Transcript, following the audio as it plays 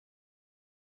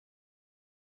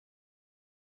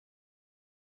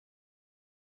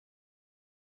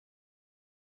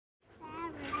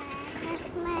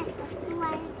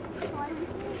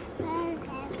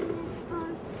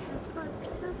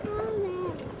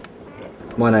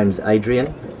My name's Adrian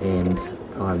and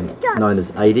I'm known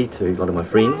as Adi to a lot of my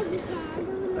friends.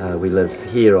 We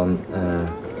live here on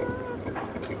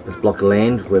this block of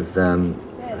land with our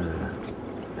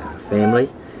family,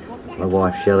 my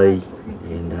wife Shelley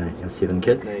and our 7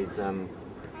 kids. Needs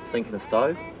sink and a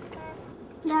stove.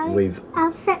 No,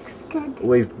 our 6 kids.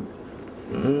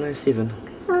 No, 7.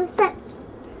 No, 6.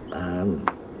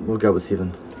 We'll go with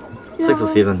 7. No, 6 or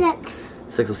 7.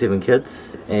 6 or 7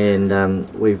 kids, and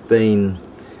we've been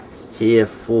here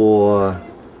for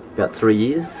about 3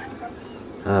 years.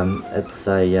 It's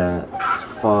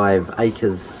 5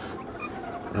 acres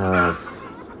of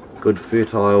good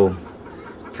fertile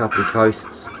Kapiti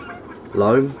Coast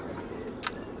loam.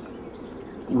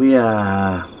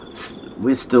 We're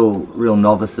still real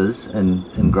novices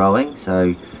in growing,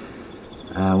 so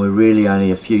we're really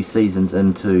only a few seasons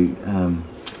into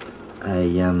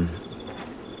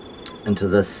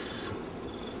this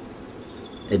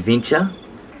adventure.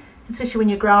 Especially when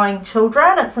you're growing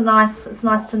children, it's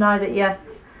nice to know that you're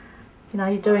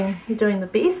doing the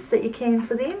best that you can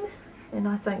for them, and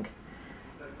I think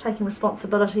taking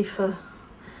responsibility for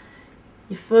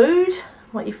your food,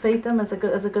 what you feed them, is a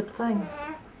good thing.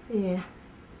 Yeah.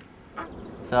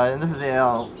 So this is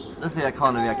our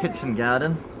kind of our kitchen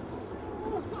garden,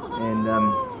 and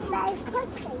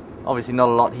obviously not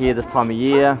a lot here this time of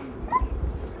year.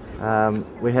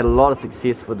 We had a lot of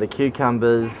success with the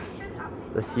cucumbers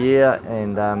this year,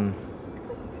 and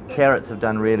carrots have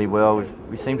done really well.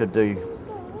 We seem to do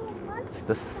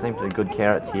good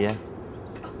carrots here.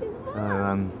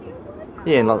 So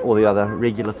yeah, and like all the other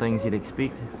regular things you'd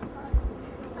expect.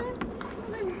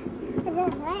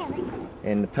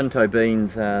 And the pinto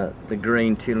beans are the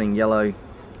green turning yellow,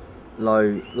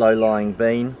 low-lying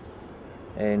bean,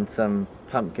 and some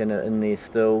pumpkin in there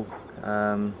still.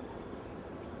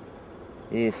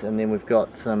 Yes, and then we've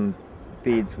got some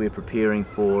beds we're preparing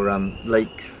for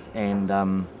leeks and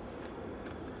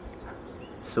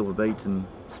silver beets and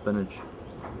spinach.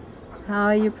 How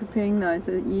are you preparing those?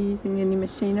 Are you using any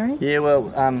machinery? Yeah, well,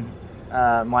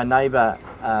 my neighbour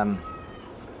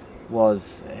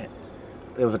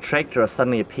there was a tractor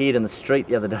suddenly appeared in the street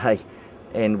the other day,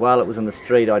 and while it was in the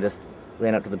street I just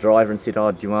ran up to the driver and said,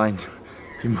 "Oh, do you mind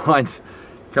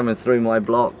coming through my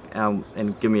block and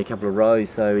give me a couple of rows?"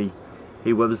 So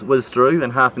he whizzed through,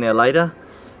 and half an hour later,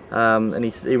 and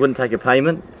he wouldn't take a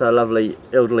payment. So a lovely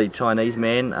elderly Chinese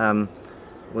man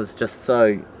was just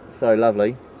so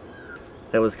lovely.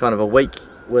 That was kind of a week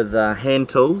with hand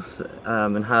tools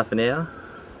in half an hour,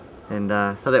 and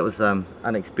so that was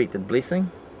unexpected blessing.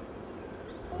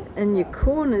 And your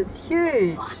corn is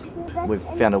huge. We've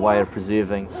found a way of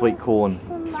preserving sweet corn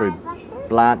through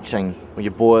blanching, where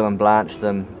you boil and blanch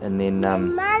them, and then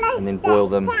boil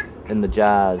them in the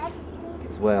jars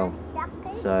as well.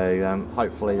 So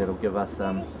hopefully that'll give us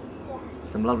some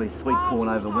lovely sweet corn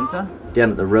over winter. Down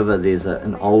at the river there's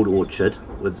an old orchard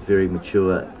with very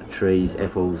mature trees,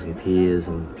 apples and pears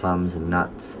and plums and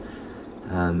nuts,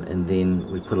 and then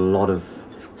we put a lot of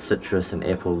citrus and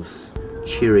apples,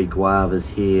 cherry guavas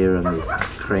here, and there's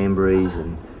cranberries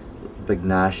and big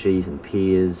nashis and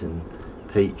pears and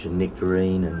peach and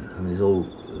nectarine, and there's all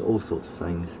sorts of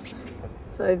things.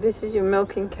 So this is your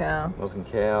milking cow. Milking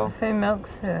cow. Who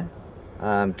milks her?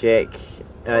 Jack,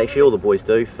 actually all the boys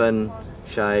do, Finn,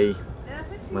 Shay,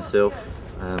 myself.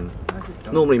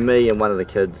 It's normally me and one of the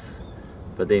kids,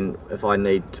 but then if I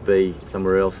need to be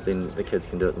somewhere else, then the kids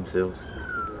can do it themselves.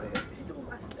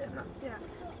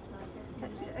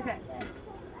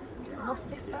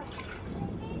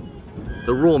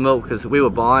 The raw milk, because we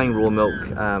were buying raw milk,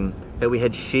 but we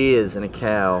had shares in a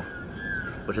cow,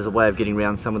 which is a way of getting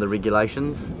around some of the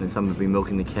regulations, and some would be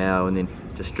milking the cow and then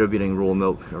distributing raw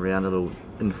milk around a little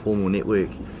informal network.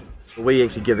 We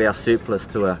actually give our surplus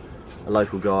to a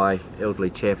local guy, elderly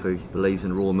chap who believes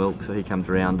in raw milk, so he comes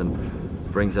around and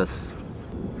brings us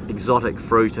exotic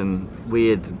fruit and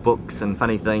weird books and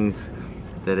funny things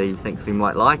that he thinks we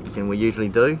might like, and we usually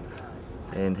do,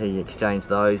 and he exchanges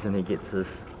those and he gets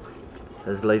his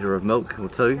litre of milk or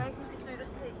 2.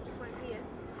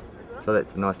 So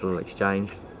that's a nice little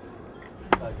exchange.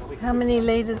 How many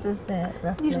litres is that,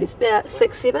 roughly? Usually it's about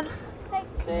 6, 7.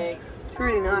 It's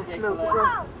really nice milk as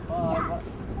well.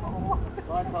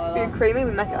 Very creamy,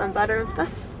 we make it on butter and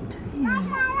stuff.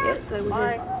 Yeah, so we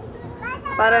do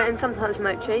butter, and sometimes we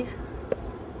make cheese,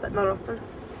 but not often.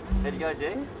 There you go,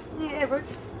 Jack. Yeah, average.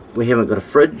 We haven't got a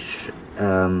fridge,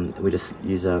 we just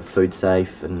use a food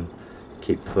safe and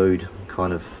keep food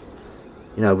kind of,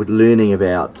 with learning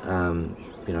about,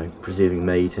 preserving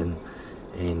meat and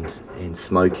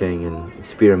smoking and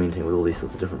experimenting with all these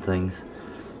sorts of different things.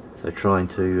 So trying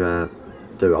to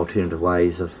do alternative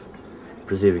ways of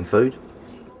preserving food.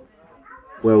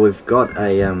 Well, we've got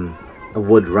a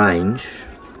wood range.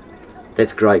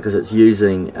 That's great because it's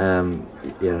using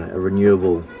you know, a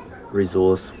renewable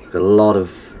resource. We've got a lot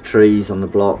of trees on the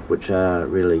block which are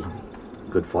really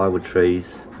good firewood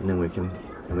trees, and then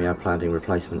we are planting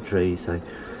replacement trees. So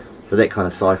that kind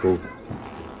of cycle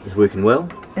is working well.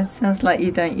 It sounds like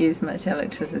you don't use much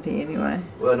electricity anyway.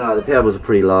 Well, no, the power bills are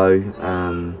pretty low,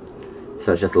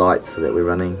 so it's just lights that we're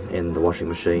running, and the washing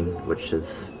machine, which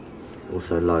is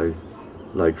also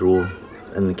low draw.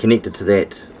 And connected to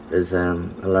that is a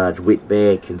large wet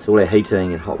bag, and so all our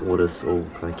heating and hot water's all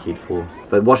kind of cared for.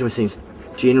 But washing machine's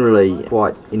generally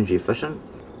quite energy efficient.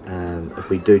 If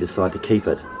we do decide to keep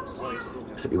it,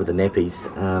 particularly with the nappies,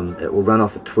 it will run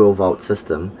off a 12 volt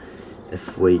system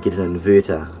if we get an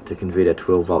inverter to convert our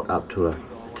 12 volt up to a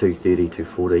 230,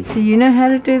 240. Do you know how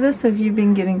to do this? Have you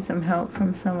been getting some help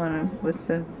from someone with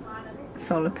the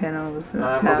solar panels?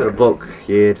 I've got a book,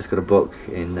 yeah, just got a book,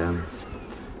 and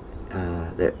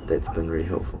that's been really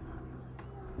helpful.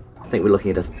 I think we're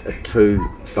looking at a 2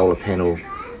 solar panel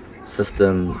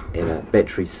system and a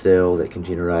battery cell that can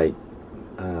generate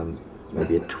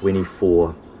maybe a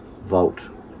 24 volt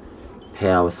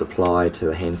power supply to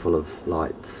a handful of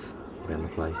lights around the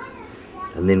place,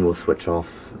 and then we'll switch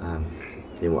off,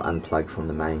 then we'll unplug from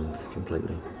the mains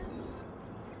completely.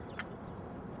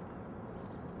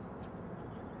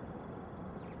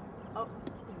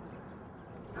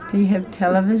 Do you have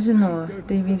television or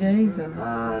DVDs?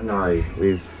 Or? No,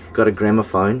 we've got a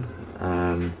gramophone,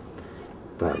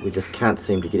 but we just can't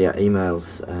seem to get our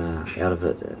emails out of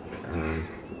it.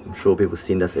 I'm sure people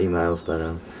send us emails, but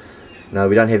no,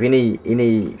 we don't have any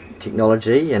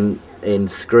technology, and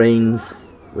screens,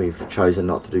 we've chosen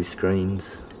not to do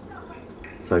screens.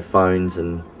 So phones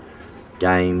and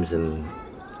games and,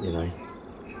 you know,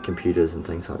 computers and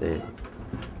things like that.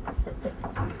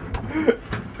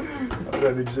 I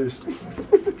don't exist.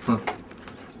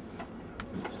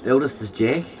 Eldest is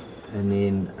Jack, and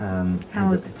then How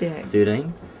old's Jack?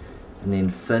 13, and then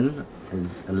Finn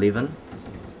is 11,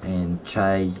 and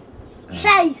Che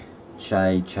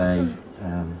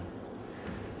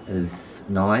is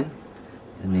 9,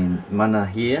 and then Mana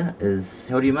here is,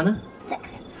 how old are you, Mana?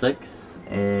 6. 6,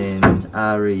 and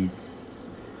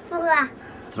Ari's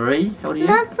 3. How old are you?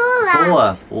 Not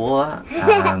 4. 4.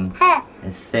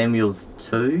 And Samuel's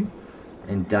 2,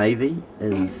 and Davey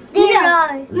is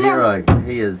 0.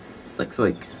 He is 6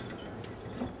 weeks.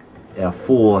 Our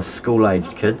 4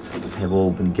 school-aged kids have all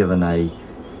been given a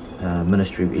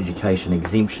Ministry of Education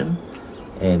exemption,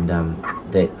 and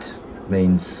that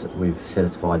means we've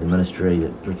satisfied the ministry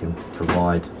that we can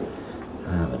provide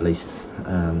at least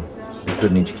as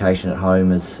good an education at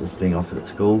home as being offered at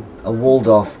school. A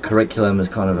Waldorf curriculum is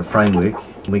kind of a framework.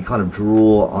 We kind of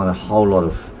draw on a whole lot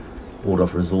of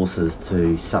Waldorf resources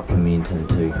to supplement and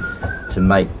to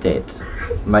make that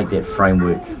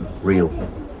framework real.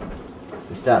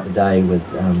 We start the day with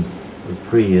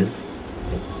prayers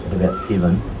at about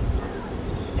 7,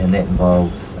 and that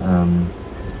involves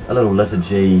a little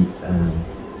liturgy.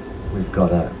 We've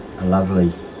got a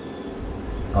lovely,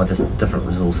 just different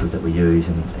resources that we use,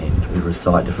 and we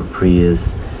recite different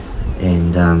prayers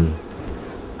and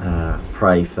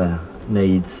pray for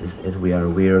needs as we are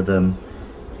aware of them,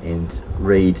 and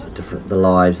read the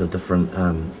lives of different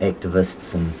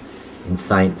activists and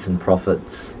saints and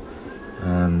prophets,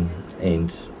 and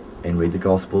read the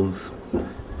Gospels.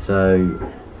 So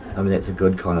I mean, that's a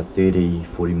good kind of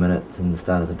 30-40 minutes in the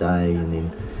start of the day, and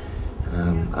then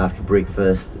after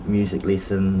breakfast, music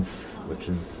lessons, which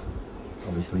is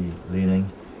obviously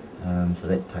learning, so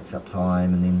that takes up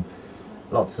time, and then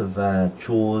lots of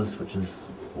chores, which is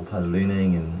all part of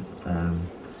learning,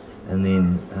 and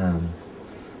then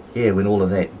yeah, when all of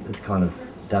that is kind of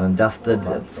done and dusted,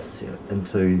 it's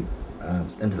into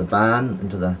the barn,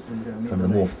 into the kind of the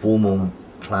more formal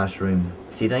classroom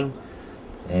setting,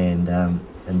 and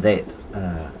that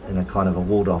in a kind of a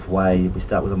walled-off way, we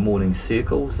start with a morning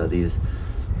circle. So there's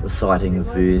reciting of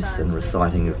verse and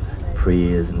reciting of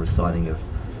prayers and reciting of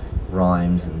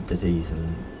rhymes and ditties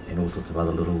and all sorts of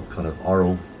other little kind of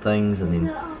oral things, and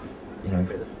then, you know,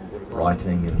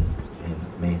 writing and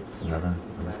maths and other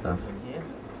stuff.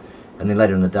 And then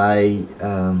later in the day,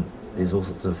 there's all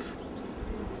sorts of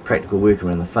practical work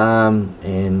around the farm,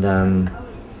 and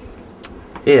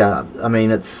yeah, I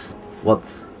mean, it's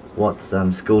what's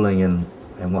schooling and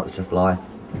what's just life.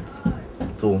 It's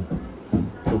all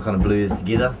kind of blurs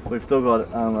together. We've still got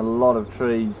a lot of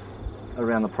trees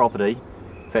around the property.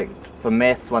 In fact, for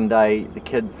maths one day, the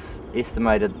kids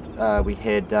estimated we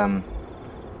had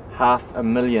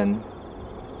 500,000.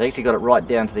 They actually got it right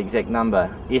down to the exact number,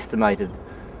 estimated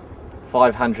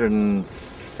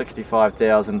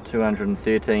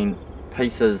 565,213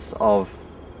 pieces of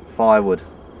firewood,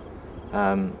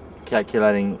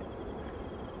 calculating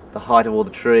the height of all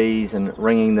the trees and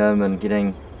ringing them and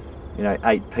getting, you know,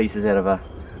 8 pieces out of a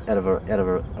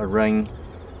ring,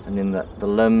 and then the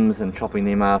limbs and chopping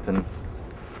them up, and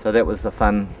so that was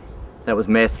that was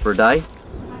maths for a day.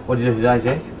 What did you do today,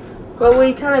 Jack? Well,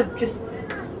 we kind of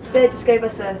Dad just gave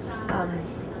us a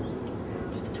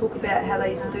just to talk about how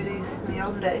they used to do these in the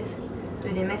olden days, do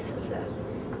their maths and stuff.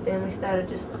 Then we started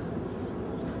just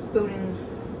building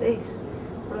these.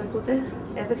 What are they called there?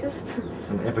 Abacus?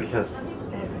 An abacus.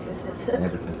 Abacus, that's it.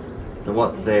 Abacus. So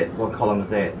what's that? What column is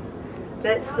that?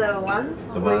 That's the ones.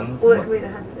 The ones? Or it could be the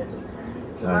hundreds.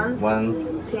 The Ones.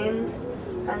 Tens,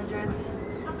 hundreds,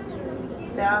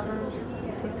 thousands,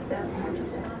 tens of thousands,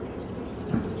 hundreds.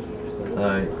 So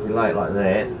you lay it like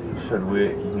that, it should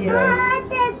work. You can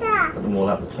go put them all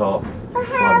up the top,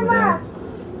 slide them down.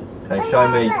 Okay, show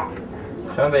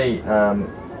me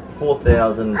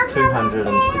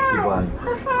 4,261.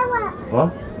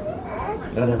 What?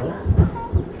 You don't have it?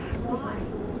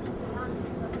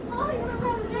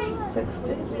 60.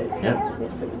 Yep.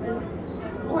 Yes,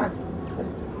 61.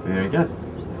 Very good.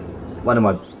 One of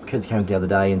my kids came the other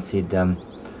day and said,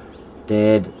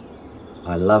 Dad,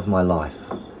 I love my life.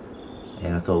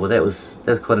 And I thought, well,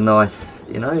 that's quite a nice,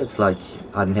 you know, it's like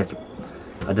I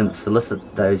didn't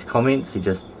solicit those comments, he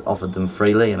just offered them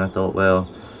freely, and I thought, well,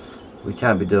 we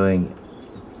can't be doing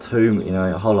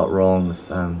a whole lot wrong if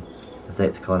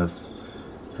that's kind of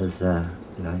his, you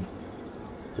know,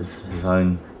 his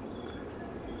own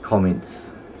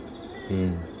comments.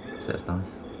 Yeah, so that's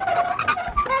nice.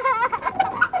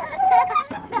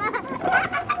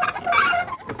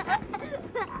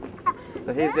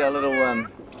 So here's our little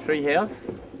tree house,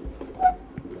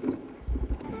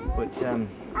 which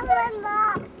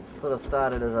sort of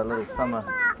started as a little summer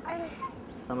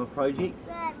project.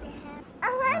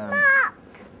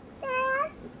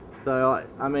 So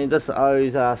I mean, this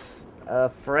owes us a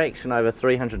fraction over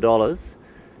 $300,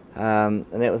 and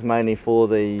that was mainly for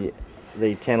the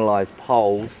tantalised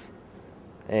poles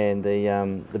and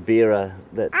the bearer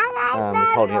that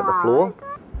was holding up the floor.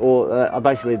 Or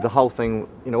basically the whole thing,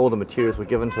 you know, all the materials were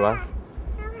given to us.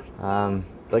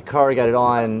 The corrugated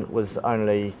iron was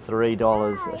only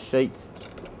 $3 a sheet.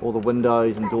 All the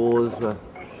windows and doors were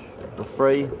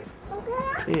free.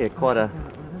 Yeah, quite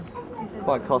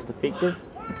cost effective.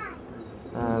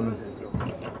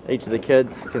 Each of the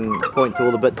kids can point to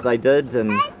all the bits they did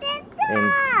and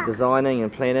designing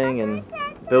and planning and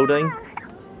building.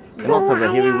 And lots of the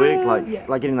heavy work,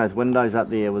 like getting those windows up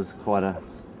there was quite a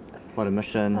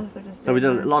mission. So we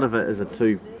did a lot of it as a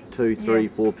 2, 3,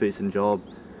 4 person job.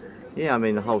 Yeah, I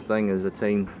mean the whole thing is a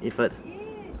team effort.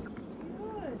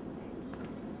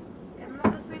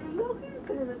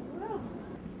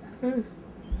 So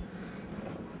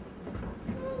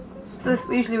this,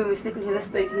 usually when we sleep in here, this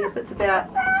bed here, if it's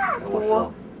about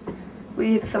 4,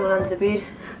 we have someone under the bed.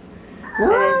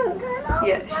 And then,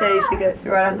 yeah, she usually goes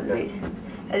right under the bed.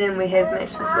 And then we have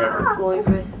mattresses laid on the floor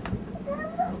everywhere.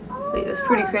 It was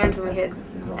pretty cramped when we had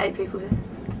 8 people here.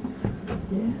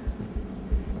 Yeah.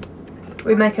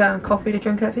 We make coffee to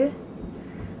drink up here.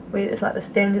 It's like this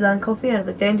dandelion coffee out of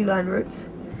the dandelion roots.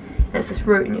 And it's this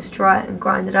root and you just dry it and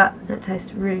grind it up and it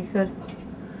tastes really good.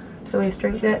 So we just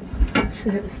drink that.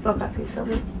 Should have a stock up here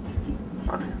somewhere.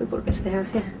 Oh, we brought it back to the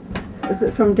house, yeah. Is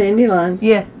it from dandelions?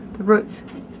 Yeah, the roots.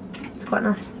 It's quite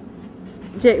nice.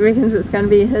 Jack reckons it's going to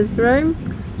be his room.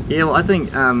 Yeah, well I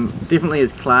think definitely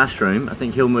his classroom. I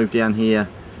think he'll move down here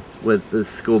with his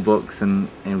school books and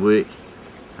work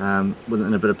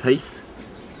in a bit of peace.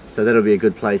 So that'll be a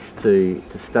good place to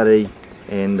study.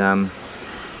 And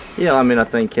yeah, I mean I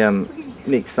think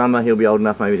next summer he'll be old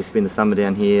enough maybe to spend the summer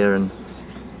down here. And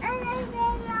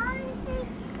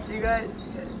You go.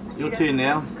 your turn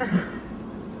now.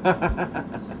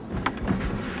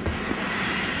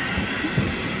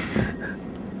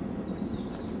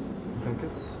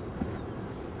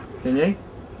 Can you?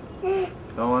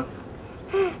 Go on.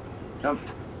 Jump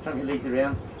your legs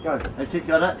around. Go. Oh, she's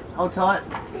got it. Hold tight.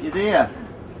 You're there.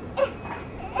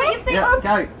 Yeah,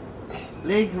 go.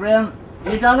 Legs around.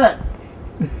 You done it.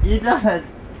 You done it.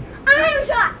 I'm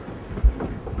shot.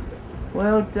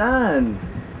 Well done.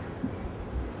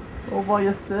 All by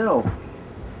yourself.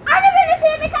 I'm gonna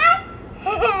see the car.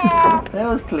 That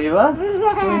was clever.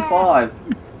 25.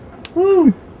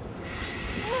 Woo.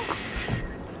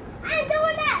 I'm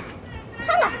doing that.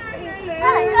 Hello.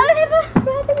 Hello. Go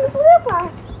have a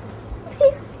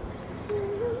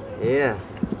Yeah.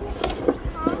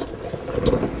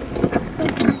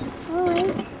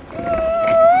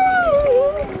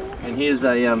 And here's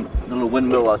a the little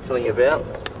windmill I was telling you about.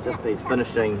 Just needs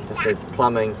finishing, just needs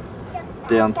plumbing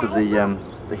down to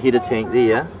the header tank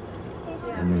there,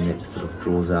 and then that just sort of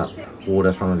draws up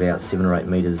water from about 7 or 8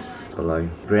 metres below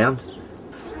ground.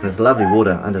 And it's lovely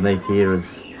water. Underneath here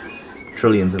is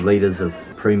trillions of litres of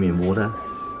premium water,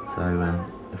 so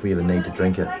if we ever need to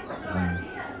drink it,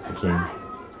 we can.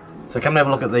 So come and have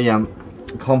a look at the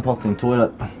composting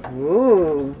toilet.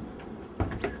 Ooh.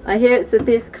 I hear it's the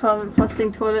best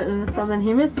composting toilet in the Southern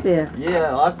Hemisphere.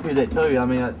 Yeah, I've heard that too.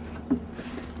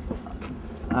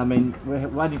 I mean, we're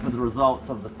waiting for the results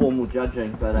of the formal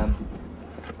judging, but I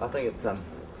think it's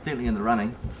certainly in the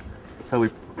running. So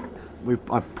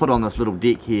I put on this little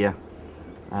deck here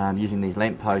using these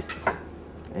lamp posts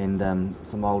and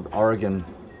some old Oregon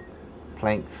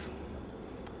planks,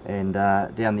 and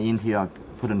down the end here I've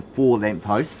put in 4 lamp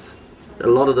posts. A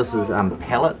lot of this is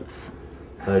pallets,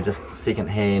 so just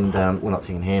second-hand, well not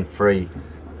second-hand, free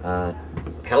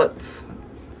pallets,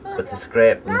 bits of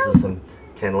scrap, and this is some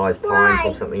tantalised pine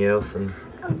from something else, and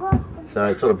so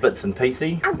it's sort of bits and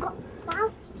pieces.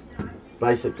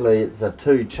 Basically it's a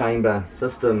 2-chamber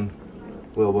system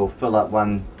where we'll fill up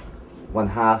one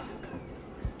half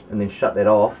and then shut that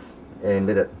off and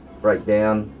let it break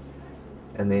down,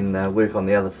 and then work on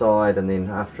the other side, and then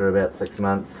after about 6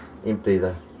 months empty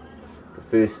the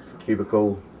first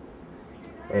cubicle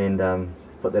and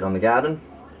put that on the garden,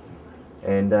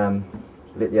 and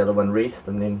let the other one rest,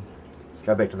 and then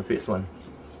go back to the first one.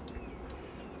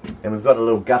 And we've got a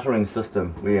little guttering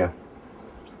system where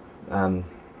the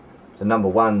number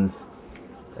ones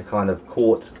are kind of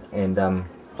caught and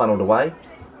funneled away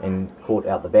and caught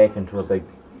out the back into a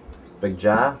big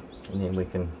jar, and then we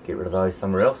can get rid of those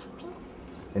somewhere else.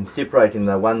 And separating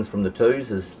the 1s from the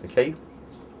 2s is the key.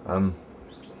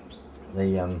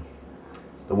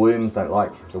 The worms don't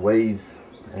like the wheeze,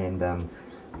 and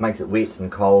makes it wet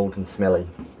and cold and smelly.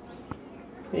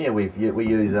 Yeah, we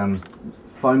use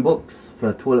phone books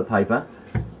for toilet paper,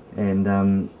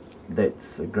 and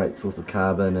that's a great source of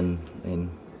carbon and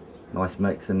nice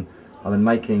mix. And I've been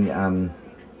making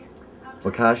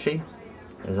bokashi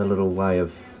as a little way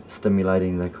of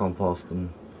stimulating the compost and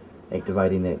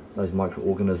activating those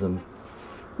microorganisms.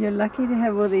 You're lucky to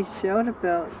have all these shelter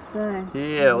belts, eh?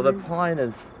 Yeah, well the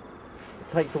pine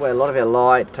takes away a lot of our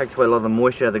light, takes away a lot of the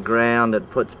moisture out of the ground, it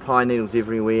puts pine needles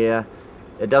everywhere.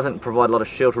 It doesn't provide a lot of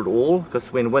shelter at all,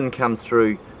 because when wind comes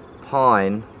through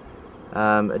pine,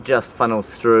 it just funnels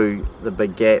through the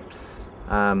big gaps.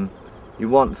 You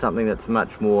want something that's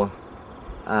much more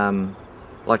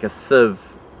like a sieve,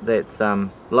 that's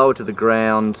lower to the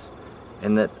ground,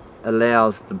 and that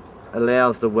allows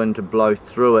the wind to blow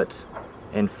through it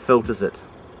and filters it.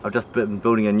 I've just been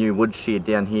building a new wood shed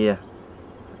down here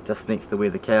just next to where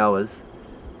the cow is,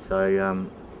 so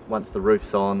once the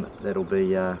roof's on, that'll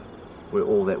be where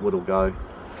all that wood will go.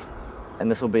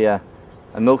 And this will be a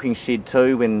milking shed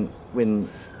too. When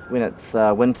it's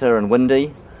winter and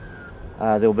windy,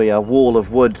 there'll be a wall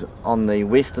of wood on the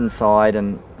western side,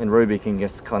 and Ruby can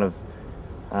just kind of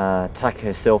tuck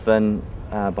herself in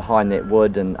behind that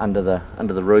wood and under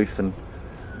the roof, and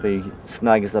be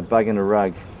snug as a bug in a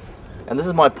rug. And this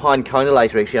is my pine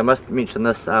conolator. Actually, I must mention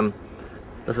this.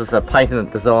 This is a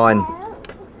patented design.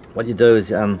 What you do is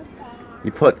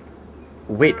you put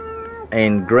wet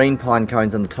and green pine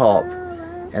cones on the top,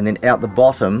 and then out the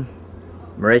bottom,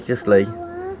 miraculously,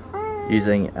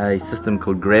 using a system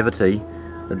called gravity,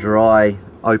 the dry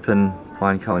open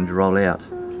pine cones roll out.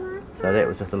 So that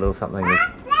was just a little something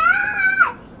that,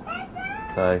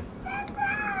 so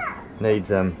needs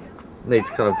kind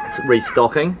of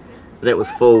restocking. That was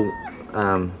full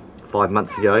 5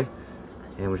 months ago,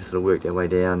 and we just sort of worked our way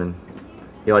down, and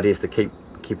the idea is to keep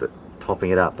it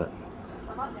topping it up. But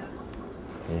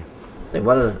yeah, I think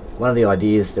one of the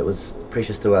ideas that was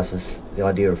precious to us is the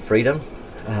idea of freedom.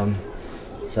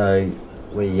 So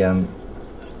we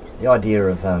the idea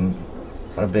of kind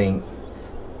of being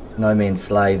no man's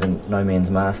slave and no man's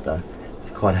master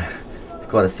is quite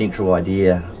a central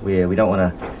idea, where we don't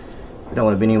want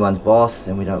to be anyone's boss,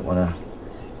 and we don't want to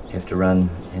have to run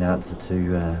in answer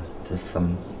to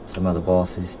some other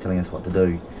boss who's telling us what to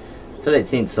do. So that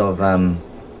sense of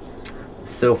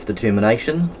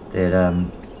self-determination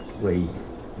that we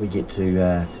get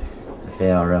to, if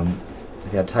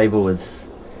our table is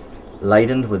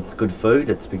laden with good food,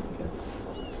 it's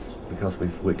because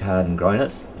we've worked hard and grown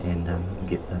it, and we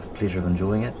get the pleasure of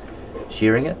enjoying it,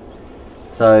 sharing it.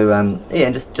 So yeah,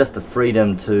 and just the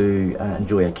freedom to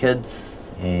enjoy our kids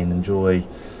and enjoy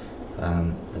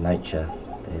the nature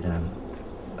that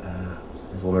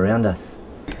is all around us.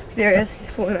 There it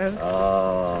is.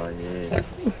 Oh yeah.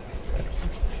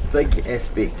 Big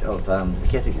aspect of the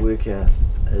Catholic worker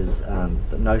is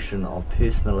the notion of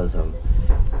personalism.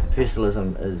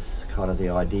 Personalism is kind of the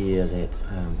idea that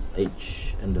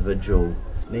each individual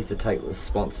needs to take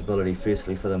responsibility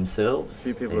firstly for themselves.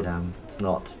 That it's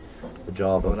not the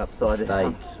job of the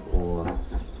state or I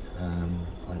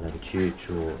don't know, the church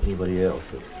or anybody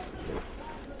else.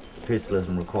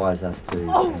 Personalism requires us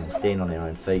to stand on our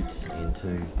own feet and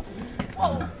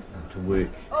to work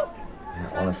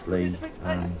honestly.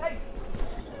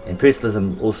 And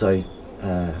personalism also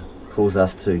calls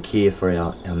us to care for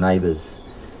our neighbours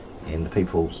and the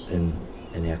people in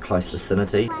our close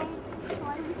vicinity.